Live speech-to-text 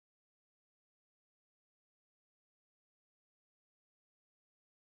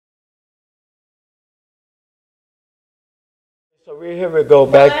So here we go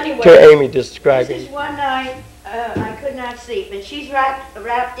back anyway, to Amy describing. This is one night I could not sleep, and she's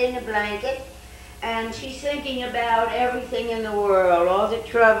wrapped in a blanket, and she's thinking about everything in the world, all the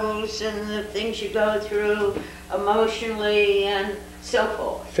troubles and the things you go through emotionally and so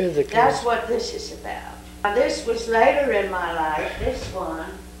forth. Physically. That's what this is about. Now, this was later in my life, this one.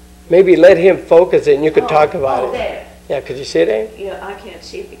 Maybe let him focus it and you could talk about it. There. Yeah, could you see it, Amy? Yeah, I can't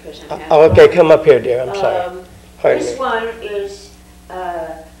see it because I'm half Oh, okay, blind. come up here, dear. I'm sorry. Pardon This me. one is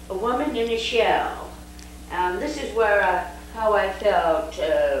a woman in a shell. This is where how I felt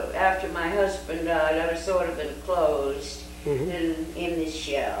after my husband died. I was sort of enclosed in this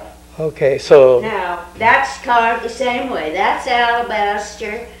shell. Okay, so Now, that's carved the same way. That's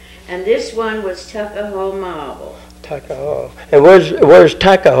alabaster, and this one was Tuckahoe marble. Tuckahoe. And where's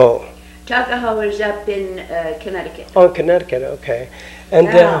Tuckahoe? Tuckahoe is up in Connecticut. Oh, Connecticut. Okay. And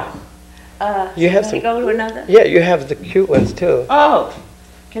Now, you have can some. we go to another? Yeah, you have the cute ones too. Oh,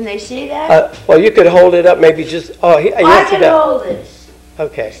 can they see that? Well, you could hold it up, maybe just. Oh, I yes, can it does. hold this.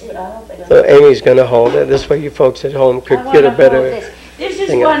 Okay. I hope I don't- So Amy's going to hold it. This way, you folks at home could I get a wanna better. hold this. This is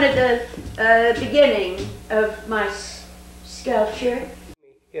thing. one of the beginning of my sculpture.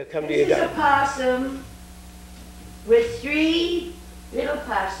 Yeah, come to This you, is a Doc. possum with 3 little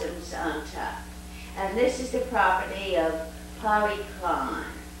possums on top. And this is the property of Polly Klein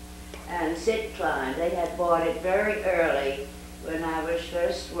and Sid Klein. They had bought it very early when I was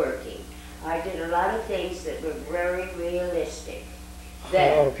first working. I did a lot of things that were very realistic.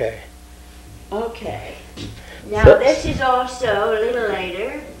 Then, Okay. okay. Now So- this is also a little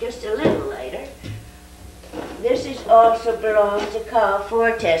later, just a little later. This is also belongs to Carl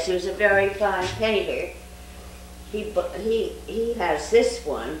Fortes, who's a very fine painter. He has this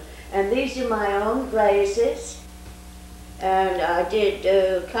one, and these are my own glazes. And I did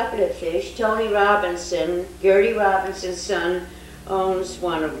a couple of fish. Tony Robinson, Gertie Robinson's son, owns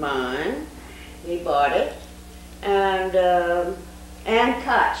one of mine. He bought it. And Ann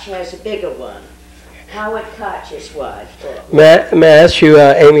Koch has a bigger one. Howard Koch's wife. May I ask you,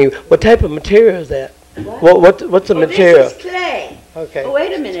 Amy, what type of material is that? What's the material? This is clay. Okay. Oh,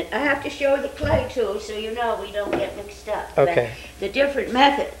 wait a minute. I have to show the clay too, so you know we don't get mixed up. Okay. The different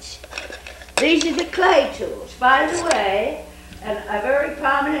methods. These are the clay tools. By the way, a very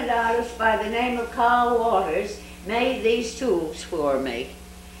prominent artist by the name of Carl Waters made these tools for me.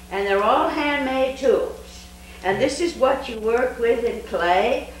 And they're all handmade tools. And this is what you work with in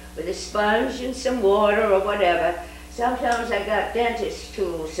clay, with a sponge and some water or whatever. Sometimes I got dentist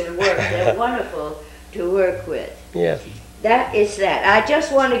tools and work. They're wonderful to work with. Yes. That is that. I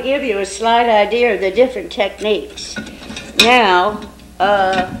just want to give you a slight idea of the different techniques. Now,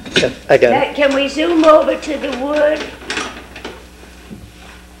 Yeah, I got it. can we zoom over to the wood?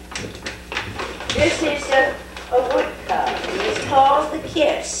 This is a wood carving. It's called the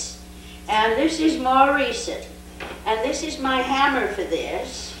Kiss. And this is more recent. And this is my hammer for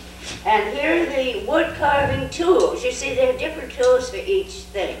this. And here are the wood carving tools. You see, there are different tools for each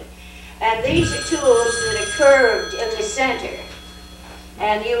thing. And these are tools that are curved in the center.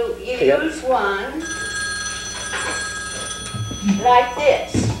 And you use one like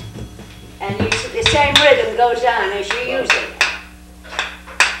this. And the same rhythm goes on as you use it.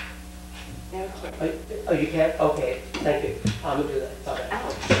 Okay. Oh, you can't? Okay, thank you. I'm going to do that. Okay.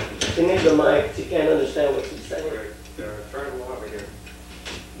 Ouch. You need the mic. You can't understand what she's saying. Try one over here.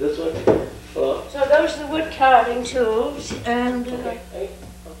 This one? Hello? So those are the wood carving tools, and Okay. Hey.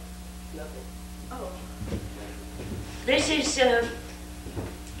 Oh, nothing. this is an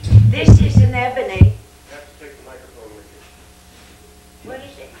ebony. You have to take the microphone with you. What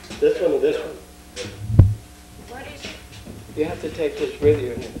is it? This one or this one? What is it? You have to take this with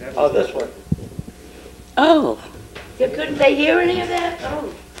you. Oh, this one. Oh, couldn't they hear any of that?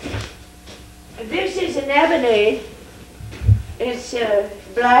 Oh, this is an ebony. It's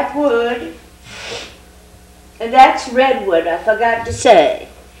black wood, and that's redwood. I forgot to say.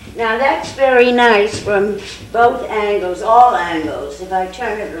 Now that's very nice from both angles, all angles. If I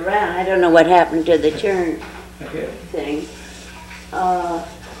turn it around, I don't know what happened to the turn thing.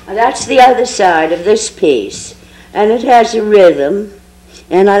 That's the other side of this piece, and it has a rhythm,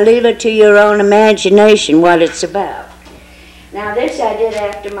 and I leave it to your own imagination what it's about. Now this I did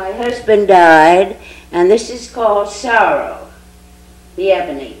after my husband died, and this is called Sorrow, the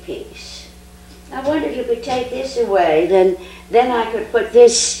ebony piece. I wonder if you could take this away, then I could put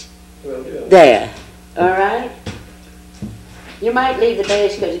this there, all right? You might leave the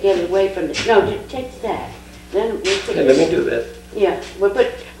base because you get it away from the, no, just take that. Then we'll put Hey, this. let me do this. Yeah,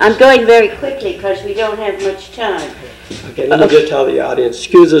 I'm going very quickly because we don't have much time. Okay, let me just tell the audience,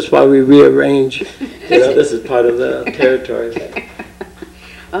 excuse us while we rearrange You know, this is part of the territory thing.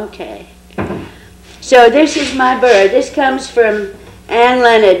 Okay. So this is my bird. This comes from Anne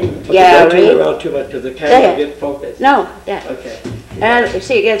Leonard Okay, Gallery. don't turn around too much because the camera will get focused. No, that. Okay. And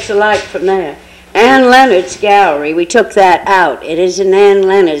see, it gets the light from there. Anne Leonard's gallery, we took that out. It is an Anne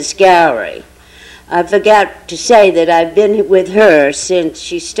Leonard's gallery. I forgot to say that I've been with her since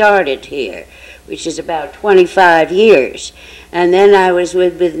she started here, which is about 25 years. And then I was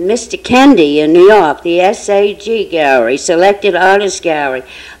with Mr. Kendi in New York, the SAG Gallery, Selected Artist Gallery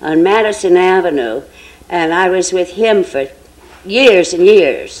on Madison Avenue. And I was with him for years and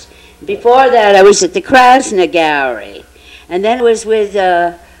years. Before that, I was at the Krasner Gallery. And then I was with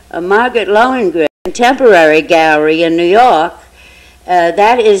Margaret Lohengrin, Contemporary Gallery in New York.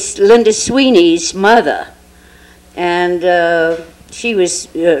 That is Linda Sweeney's mother. And she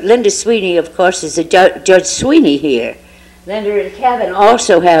was, Linda Sweeney, of course, is a Judge Sweeney here. Linda and Kevin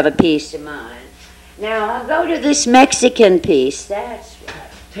also have a piece of mine. Now, I'll go to this Mexican piece. That's right.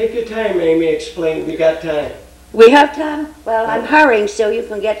 Take your time, Amy. Explain. We got time. We have time? Well, I'm hurrying so you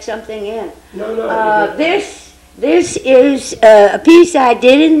can get something in. No. This is a piece I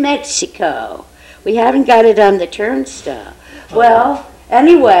did in Mexico. We haven't got it on the turnstile. Well,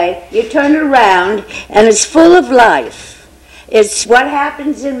 anyway, you turn around and it's full of life. It's what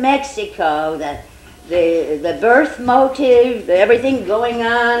happens in Mexico, the birth motive, everything going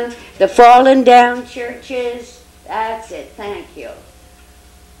on, the fallen down churches. That's it. Thank you.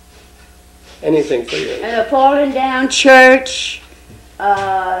 Anything for you. And a fallen down church,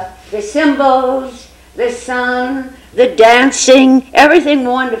 the symbols, the sun, the dancing, everything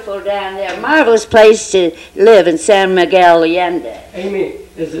wonderful down there. Marvelous place to live in San Miguel Allende. Amy,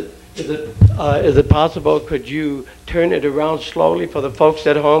 is it possible? Could you turn it around slowly for the folks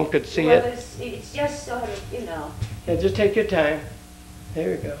at home could see Well, it? it's just sort of, you know, Yeah, just take your time. There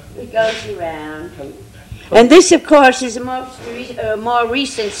we go. it goes around. And this, of course, is a more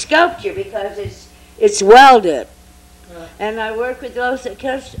recent sculpture because it's welded. And I worked with those at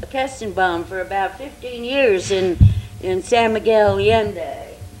Kestenbaum for about 15 years in San Miguel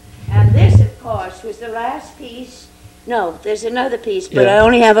Allende. And this, of course, was the last piece. No, there's another piece, but I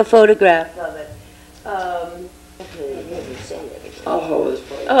only have a photograph of it. I'll hold this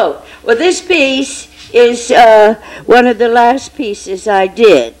for you. Oh, well, this piece is one of the last pieces I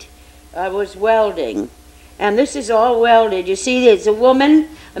did. I was welding. And this is all welded. You see, there's a woman,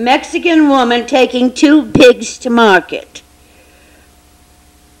 a Mexican woman, taking 2 pigs to market.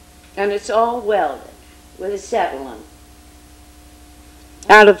 And it's all welded with acetylene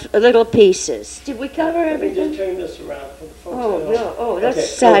out of little pieces. Did we cover Let me everything? just turn this around for the folks Oh, at home. yeah. Oh, that's Okay,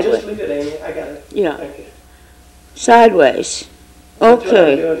 sideways. just leave it, Amy. I got it. Yeah. Thank you. Sideways. That's what I'm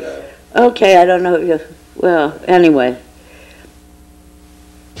Okay. doing now. Okay, I don't know if you, well, anyway.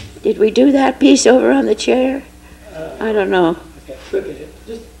 Did we do that piece over on the chair? I don't know. Okay, look at it.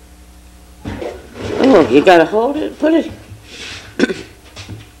 Just Oh, you gotta hold it, put it.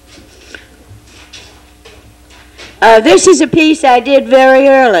 This is a piece I did very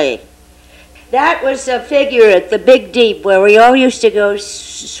early. That was a figure at the Big Deep where we all used to go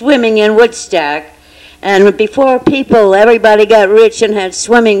swimming in Woodstock. And before everybody got rich and had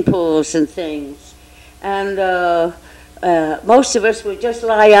swimming pools and things. And most of us would just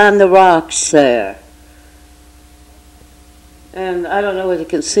lie on the rocks there. And I don't know whether you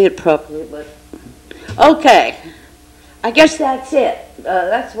can see it properly, but... Okay. I guess that's it.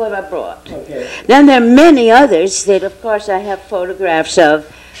 That's what I brought. okay. Then there are many others that, of course, I have photographs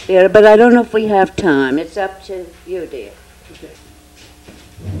of, but I don't know if we have time. It's up to you, dear. Okay.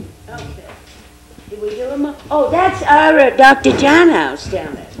 Okay. Did we do them all? Oh, that's our Dr. Janow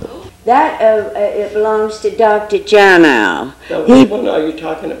down there. That it belongs to Dr. Janow. Now, which one are you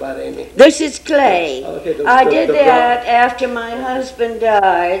talking about, Amy? This is clay. Okay, I did that after my husband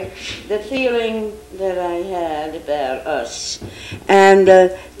died, the feeling that I had about us. And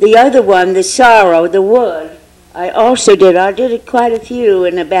the other one, the sorrow, the wood, I also did. I did it quite a few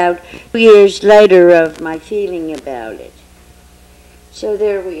and about 2 years later of my feeling about it. So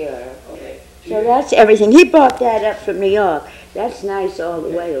there we are. Okay. So that's everything. He brought that up from New York. That's nice all the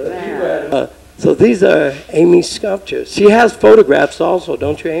way around. So these are Amy's sculptures. She has photographs also,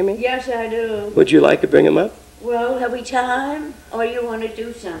 don't you, Amy? Yes, I do. Would you like to bring them up? Well, have we time? Or you want to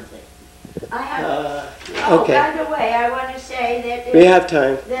do something? I have. Okay. By the way, I want to say that We have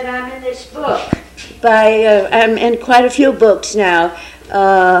time. that I'm in this book I'm in quite a few books now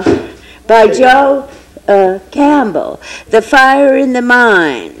by Joe Campbell, The Fire in the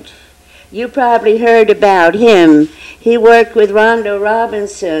Mind. You probably heard about him. He worked with Rondo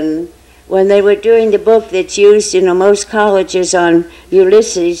Robinson when they were doing the book that's used in most colleges on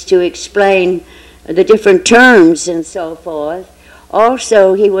Ulysses to explain the different terms and so forth.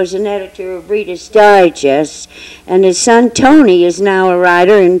 Also, he was an editor of Reader's Digest, and his son Tony is now a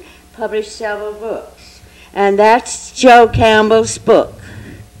writer and published several books. And that's Joe Campbell's book,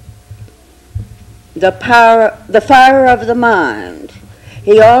 The Fire of the Mind.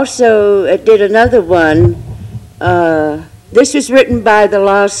 He also did another one. This was written by the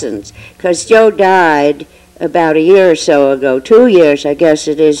Lawsons, because Joe died about a year or so ago, 2 years, I guess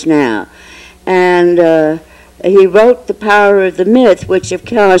it is now. And he wrote The Power of the Myth, which, of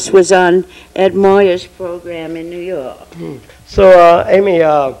course, was on Ed Moya's program in New York. So, Amy,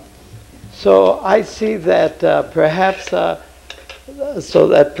 so I see that perhaps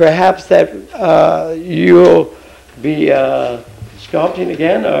you'll be sculpting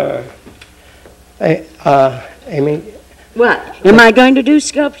again, or Amy? What? Am I going to do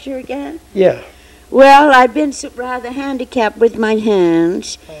sculpture again? Yeah. Well, I've been rather handicapped with my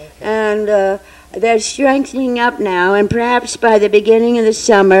hands, and they're strengthening up now, and perhaps by the beginning of the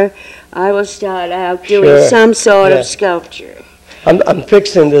summer, I will start out doing some sort of sculpture. I'm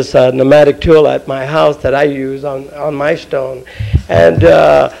fixing this pneumatic tool at my house that I use on my stone, and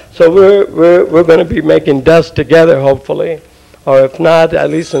so we're going to be making dust together, hopefully, or if not, at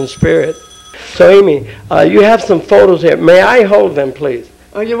least in spirit. So, Amy, you have some photos here. May I hold them, please?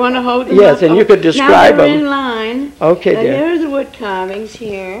 Oh, you want to hold them Yes, up? and you could describe now they're them. in line. Okay, dear. Here are the wood carvings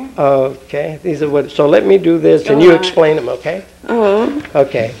here. Okay, these are what. So let me do this, and Go you on. explain them, okay? Oh.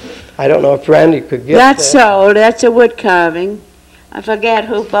 Okay. I don't know if Randy could get That's that. sold. That's a wood carving. I forget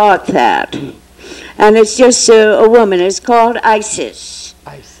who bought that. And it's just a woman. It's called Isis.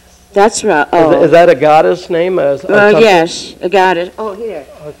 Isis. That's right. Oh. Is that a goddess name? Or something? Yes, I got it. Oh, here.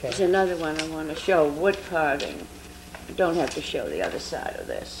 Okay. There's another one I want to show. Wood carving. I don't have to show the other side of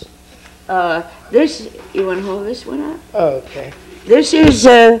this. This, you want to hold this one up? Okay. This is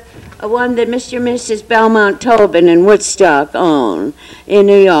a one that Mr. and Mrs. Belmont Tobin in Woodstock own in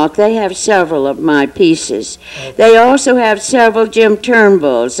New York. They have several of my pieces. Okay. They also have several Jim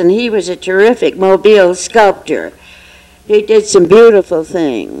Turnbull's, and he was a terrific Mobile sculptor. He did some beautiful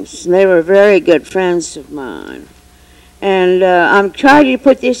things. They were very good friends of mine. And I'm trying to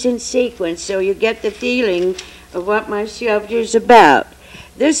put this in sequence so you get the feeling of what my sculpture is about.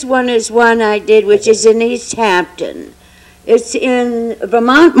 This one is one I did, which is in East Hampton. It's in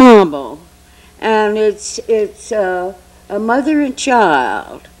Vermont Marble, and it's a mother and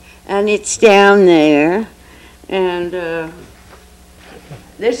child, and it's down there. And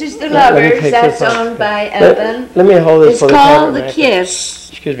this is the Lovers. That's owned by Evan. Let me hold this It's for the called camera. The Kiss.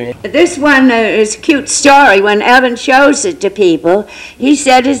 Excuse me. This one is a cute story. When Evan shows it to people, he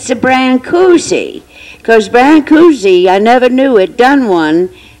said it's a Brancusi. Because Brancusi, I never knew, had done one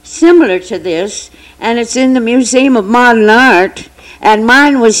similar to this, and it's in the Museum of Modern Art, and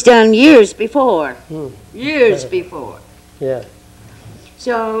mine was done years before. Years before. Yeah.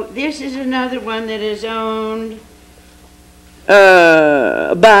 So this is another one that is owned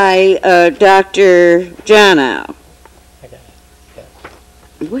by Dr. Jonow.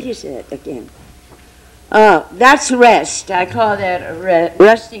 What is that again? That's rest. I call that a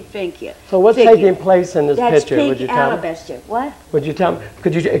resting figure. So what's figure. taking place in this That's picture? pink Would you tell me? alabaster. What? Would you tell me?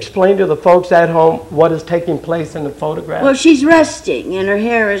 Could you explain to the folks at home what is taking place in the photograph? Well, she's resting, and her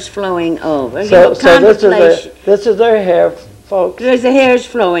hair is flowing over. so Contemplation. this is their hair, folks. There's the hair's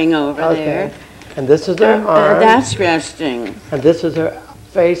flowing over Okay. there. And this is their arm. That's resting. And this is her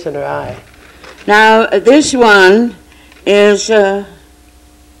face and her eye. Now, this one is, I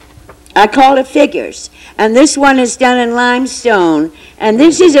call it figures. And this one is done in limestone. And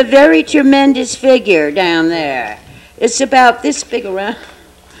this is a very tremendous figure down there. It's about this big around.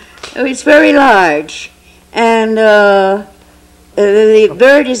 Oh, it's very large. And the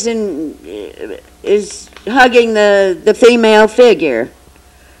bird is hugging the female figure.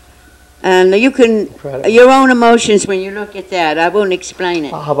 And you can, Incredible. your own emotions when you look at that. I won't explain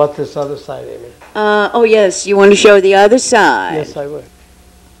it. How about this other side, Amy? Oh, yes, you want to show the other side? Yes, I would.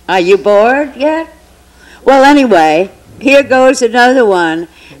 Are you bored yet? Well, anyway, here goes another one.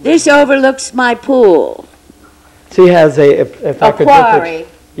 This overlooks my pool. She has if I A could quarry.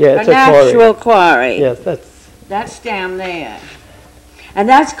 Yeah, it's a natural quarry. quarry. Yes, That's down there. And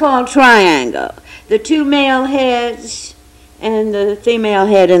that's called triangle. The two male heads and the female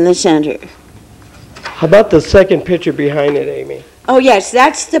head in the center. How about the second picture behind it, Amy? Oh, yes,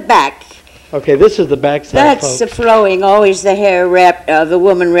 that's the back. Okay, this is the back side, That's the folks. flowing, always the hair the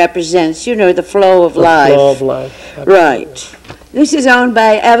woman represents, you know, the flow of life. Flow of life. Right. This is owned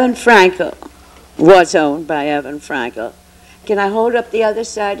by Evan Frankel. Was owned by Evan Frankel. Can I hold up the other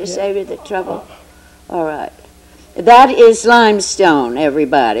side to save you the trouble? All right. That is limestone,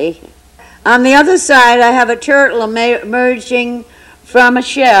 everybody. On the other side, I have a turtle emerging from a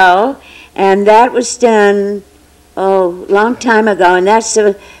shell, and that was done, oh, long time ago, and that's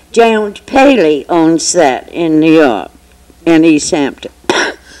the James Paley owns that in New York, in East Hampton.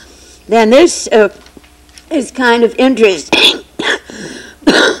 Then this is kind of interesting.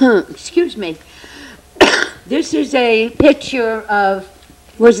 Excuse me. This is a picture of,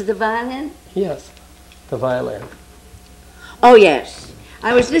 was it the violin? Yes, the violin. Oh, yes.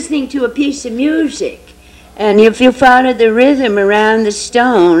 I was listening to a piece of music, and if you follow the rhythm around the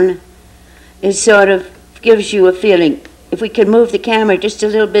stone, it sort of gives you a feeling. If we could move the camera just a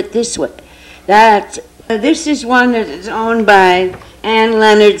little bit this way. This is one that is owned by Anne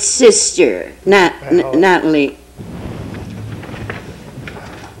Leonard's sister, Natalie.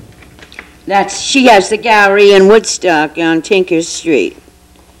 She has the gallery in Woodstock on Tinker Street.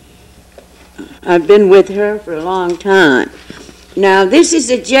 I've been with her for a long time. Now, this is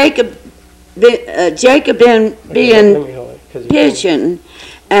a Jacobean pigeon,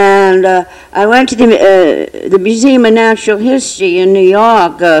 and I went to the Museum of Natural History in New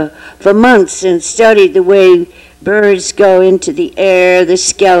York for months and studied the way birds go into the air, the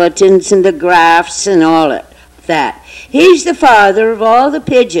skeletons and the grafts and all that. He's the father of all the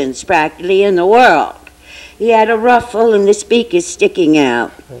pigeons practically in the world. He had a ruffle and the beak is sticking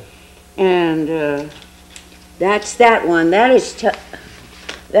out. And that's that one. That's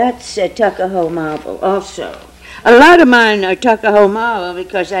a Tuckahoe marble also. A lot of mine are Tuckahoe marble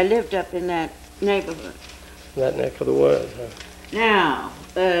because I lived up in that neighborhood. That neck of the woods, huh? Now,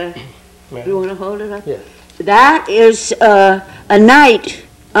 do you want to hold it up? Yes. That is a knight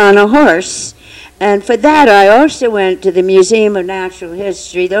on a horse. And for that, I also went to the Museum of Natural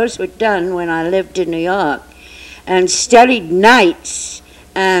History. Those were done when I lived in New York, and studied knights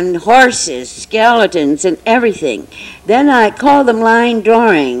and horses, skeletons, and everything. Then I call them line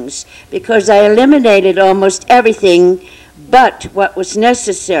drawings because I eliminated almost everything but what was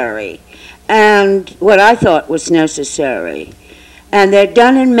necessary and what I thought was necessary. And they're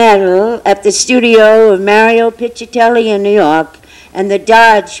done in metal at the studio of Mario Piccatelli in New York, and the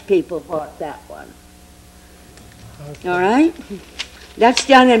Dodge people bought that one. Okay. All right? That's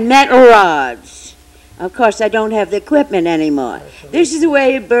done in metal rods. Of course, I don't have the equipment anymore. This is the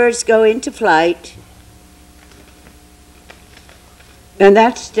way birds go into flight. And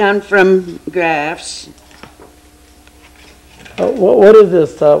that's done from grafts. What is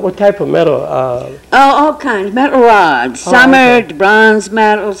this? What type of metal? All kinds. Metal rods. Some are bronze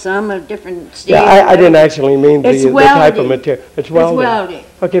metal, some are different steel. Yeah, I didn't actually mean the type of material. It's welded. It's welded.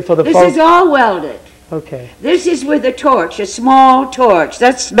 Okay, for the This is all welded. Okay. This is with a torch, a small torch.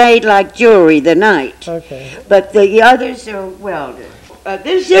 That's made like jewelry, the knight. Okay. But the others are welded.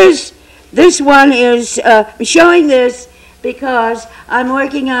 This one is, I'm showing this because I'm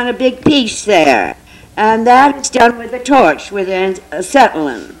working on a big piece there. And that's done with a torch, with an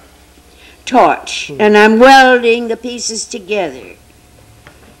acetylene torch. And I'm welding the pieces together.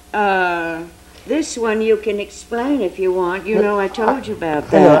 This one you can explain if you want. You know, I told you about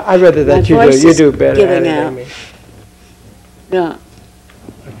that. I'd rather that you do. You do better at it than me. Yeah.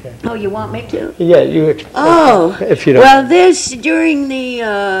 Okay. Oh, you want me to? Yeah, you explain. Oh, if you don't. Well, this, during the,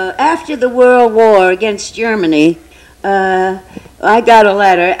 after the World War against Germany, I got a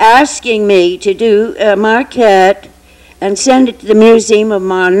letter asking me to do a maquette and send it to the Museum of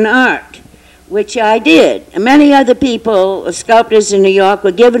Modern Art, which I did. And many other people, sculptors in New York,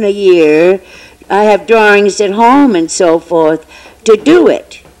 were given a year. I have drawings at home and so forth to do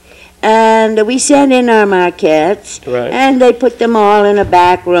it. And we sent in our maquettes, right, and they put them all in a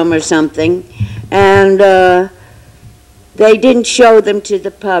back room or something. And they didn't show them to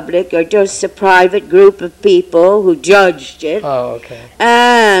the public, or just a private group of people who judged it. Oh, okay.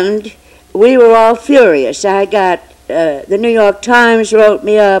 And we were all furious. I got, the New York Times wrote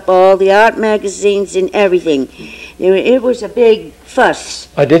me up, all the art magazines and everything. It was a big fuss.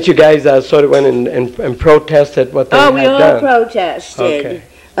 Did you guys sort of went and protested what they had done? Oh, we all protested. Okay.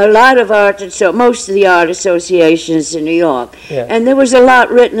 A lot of most of the art associations in New York. Yeah. And there was a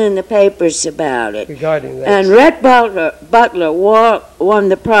lot written in the papers about it. Regarding that. And Rhett Butler won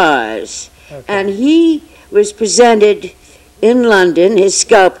the prize. Okay. And he was presented in London, his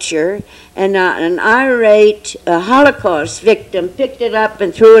sculpture, and an irate Holocaust victim picked it up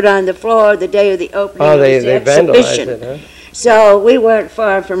and threw it on the floor the day of the opening of his exhibition. Vandalized it, huh? So we weren't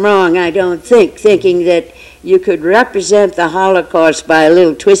far from wrong, I don't think, thinking that you could represent the Holocaust by a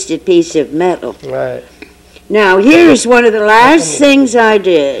little twisted piece of metal. Right. Now, here's one of the last things I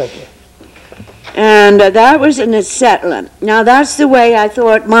did. Thank you. And that was an acetylene. Now, that's the way I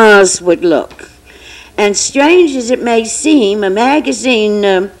thought Mars would look. And strange as it may seem, a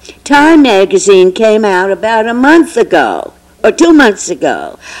magazine, Time magazine, came out about a month ago, or 2 months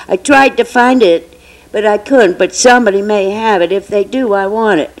ago. I tried to find it, but I couldn't. But somebody may have it. If they do, I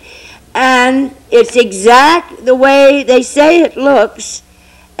want it. And it's exact the way they say it looks,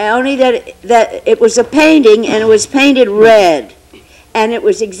 only that it was a painting, and it was painted red. And it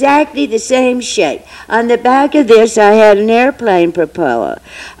was exactly the same shape. On the back of this, I had an airplane propeller.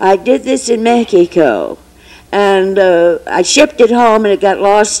 I did this in Mexico. And I shipped it home, and it got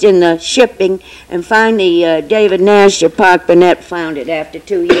lost in the shipping. And finally, David Nash of Park Burnett found it after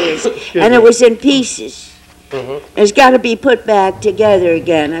 2 years. And it was in pieces. It's got to be put back together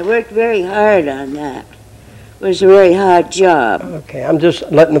again. I worked very hard on that. It was a very hard job. Okay, I'm just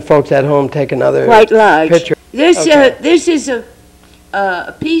letting the folks at home take another Quite large. picture. This, Okay. this is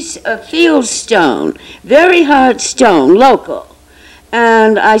a piece of field stone, very hard stone, local.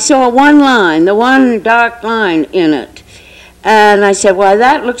 And I saw one line, the one dark line in it. And I said, well,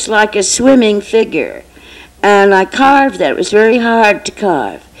 that looks like a swimming figure. And I carved that. It was very hard to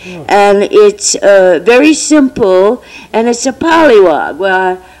carve. And it's very simple, and it's a polywog.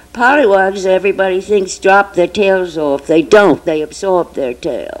 Well, pollywogs, everybody thinks drop their tails off. They don't. They absorb their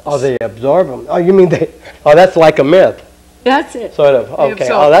tails. Oh, they absorb them. Oh, you mean they? Oh, that's like a myth, That's it. sort of. Okay.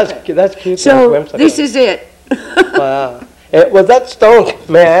 Oh, that's cute. That's So whimsical. this is it. Wow. Was that stone?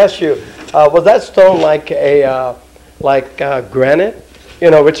 May I ask you? Was that stone like a granite?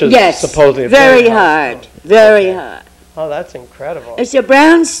 You know, which is Yes, supposedly very hard, very hard. Oh, that's incredible. It's a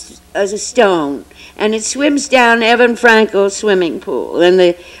brown as a stone, and it swims down Evan Frankel's swimming pool,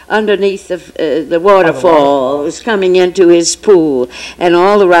 and underneath the waterfall is coming into his pool, and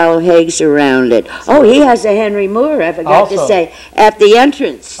all the Raoul Haigs around it. Oh, he has a Henry Moore, I forgot to Also. say, at the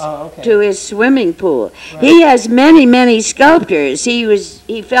entrance to his swimming pool. Right. He has many, many sculptors.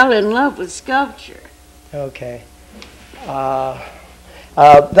 He fell in love with sculpture. Okay.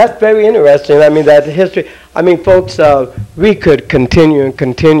 That's very interesting. I mean, that history. I mean, folks, we could continue and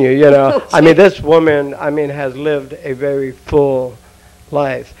continue, you know. I mean, this woman, I mean, has lived a very full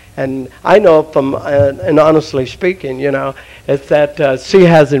life. And I know from, and honestly speaking, you know, it's that she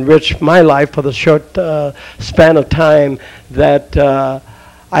has enriched my life for the short span of time that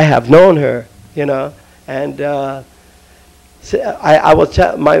I have known her, you know. And I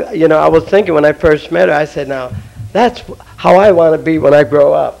was thinking when I first met her, I said, now, that's how I want to be when I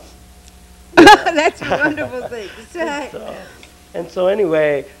grow up. That's a wonderful thing to say. And so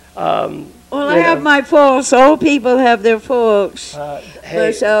anyway. Well, I have my faults. Old people have their faults.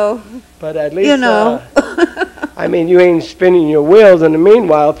 Hey, but at least, you know. I mean, you ain't spinning your wheels in the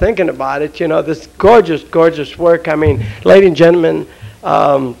meanwhile thinking about it. You know, this gorgeous, gorgeous work. I mean, ladies and gentlemen,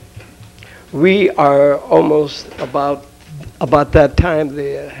 we are almost about that time,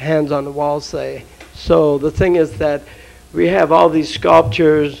 the hands on the wall say. So the thing is that we have all these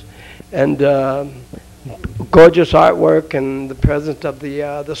sculptures and gorgeous artwork and the presence of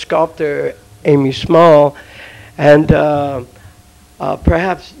the sculptor, Amy Small. And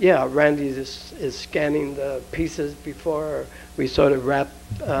perhaps, yeah, Randy is scanning the pieces before we sort of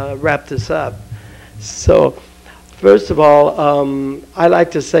wrap this up. So first of all, I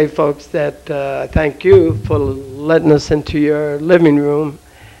like to say, folks, that thank you for letting us into your living room.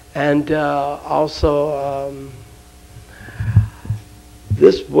 And also,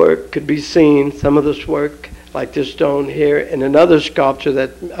 this work could be seen, some of this work, like this stone here, and another sculpture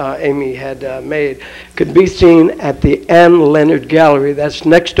that Amy had made, could be seen at the Ann Leonard Gallery. That's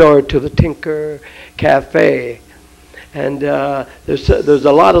next door to the Tinker Cafe. And there's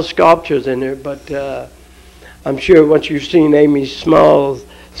a lot of sculptures in there, but I'm sure once you've seen Amy Small's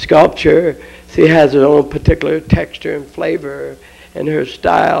sculpture, she has her own particular texture and flavor. And her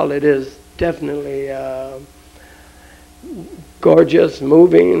style, it is definitely gorgeous,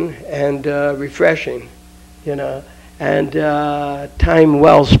 moving, and refreshing, you know, and time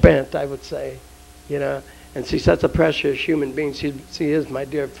well spent, I would say, you know. And she's such a precious human being. She is my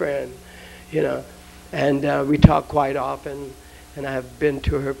dear friend, you know. And we talk quite often, and I have been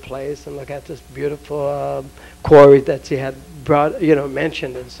to her place and look at this beautiful quarry that she had brought, you know,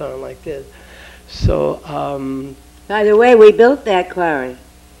 mentioned and so on like this. So. By the way, we built that quarry.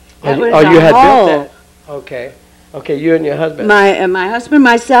 That was you had hole. built that? Okay. Okay, you and your husband. My husband,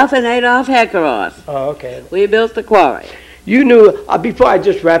 myself, and Adolf Heckeroth. Oh, okay. We built the quarry. You knew, before I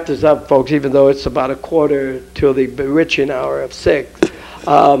just wrap this up, folks, even though it's about a quarter to the bewitching hour of 6,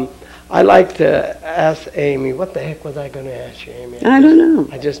 I like to ask Amy, what the heck was I going to ask you, Amy? I don't know.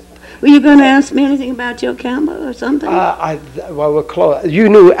 I just... Were you going to ask me anything about Joe Campbell or something? Well, we're close. You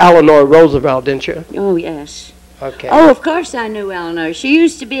knew Eleanor Roosevelt, didn't you? Oh, yes. Okay. Oh, of course I knew Eleanor. She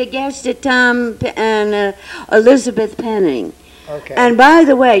used to be a guest at Tom and Elizabeth Penning. Okay. And by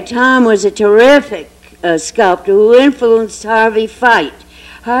the way, Tom was a terrific sculptor who influenced Harvey Fite.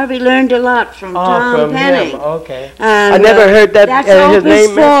 Harvey learned a lot from Tom from Penning. him. Okay. And, I never heard that that's his Opus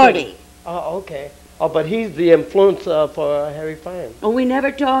name 40. mentioned. Oh, okay. Oh, but he's the influence for Harry Fine. Oh, we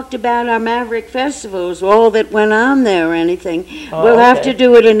never talked about our Maverick festivals, all that went on there or anything. Oh, we'll have okay. to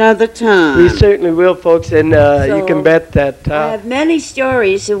do it another time. We certainly will, folks, and you can bet that. I have many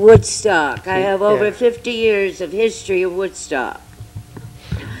stories of Woodstock. I have over Yeah. 50 years of history of Woodstock.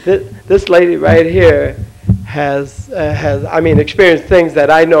 This lady right here has experienced things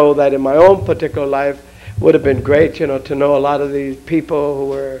that I know that in my own particular life would have been great, to know a lot of these people who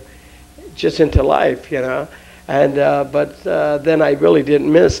were just into life, and but then I really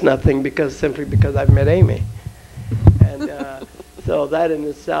didn't miss nothing simply because I've met Amy, and so that in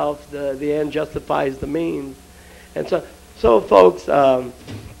itself, the end justifies the means, and so folks, I'd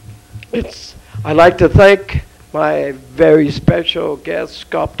like to thank my very special guest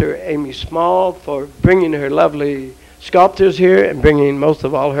sculptor Amy Small for bringing her lovely sculptures here and bringing most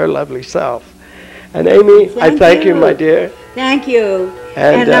of all her lovely self. And Amy, I thank you, my dear. Thank you.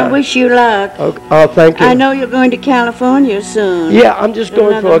 And I wish you luck. Oh, thank you. I know you're going to California soon. Yeah, I'm just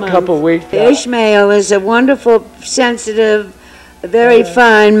going for a Another couple month. weeks. Ishmael is a wonderful, sensitive, very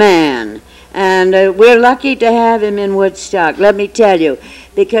fine man. And we're lucky to have him in Woodstock, let me tell you,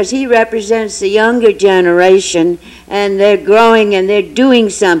 because he represents the younger generation, and they're growing and they're doing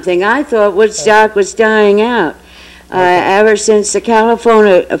something. I thought Woodstock was dying out ever since the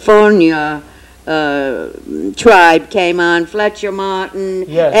California tribe came on, Fletcher Martin,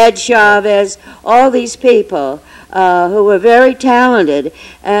 Yes. Ed Chavez, all these people who were very talented,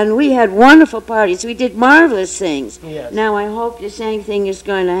 and we had wonderful parties. We did marvelous things. Yes. Now I hope the same thing is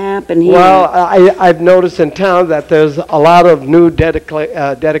going to happen here. Well, I've noticed in town that there's a lot of new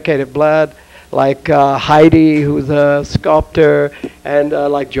dedicated blood, like Heidi, who's a sculptor, and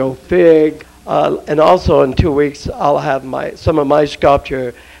like Joe Figg. And also in 2 weeks, I'll have some of my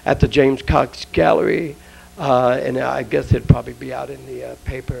sculpture at the James Cox Gallery, and I guess it'd probably be out in the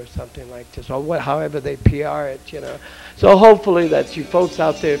paper or something like this, or however they PR it, So hopefully that you folks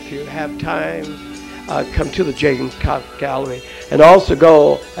out there, if you have time, come to the James Cox Gallery, and also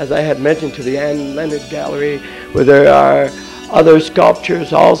go, as I had mentioned, to the Anne Leonard Gallery, where there are other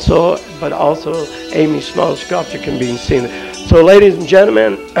sculptures also, but also Amy Small's sculpture can be seen. So ladies and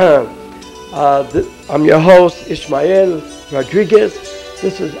gentlemen, I'm your host, Ishmael Rodriguez.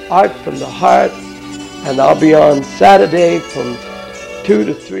 This is Art from the Heart, and I'll be on Saturday from 2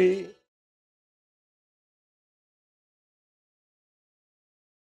 to 3.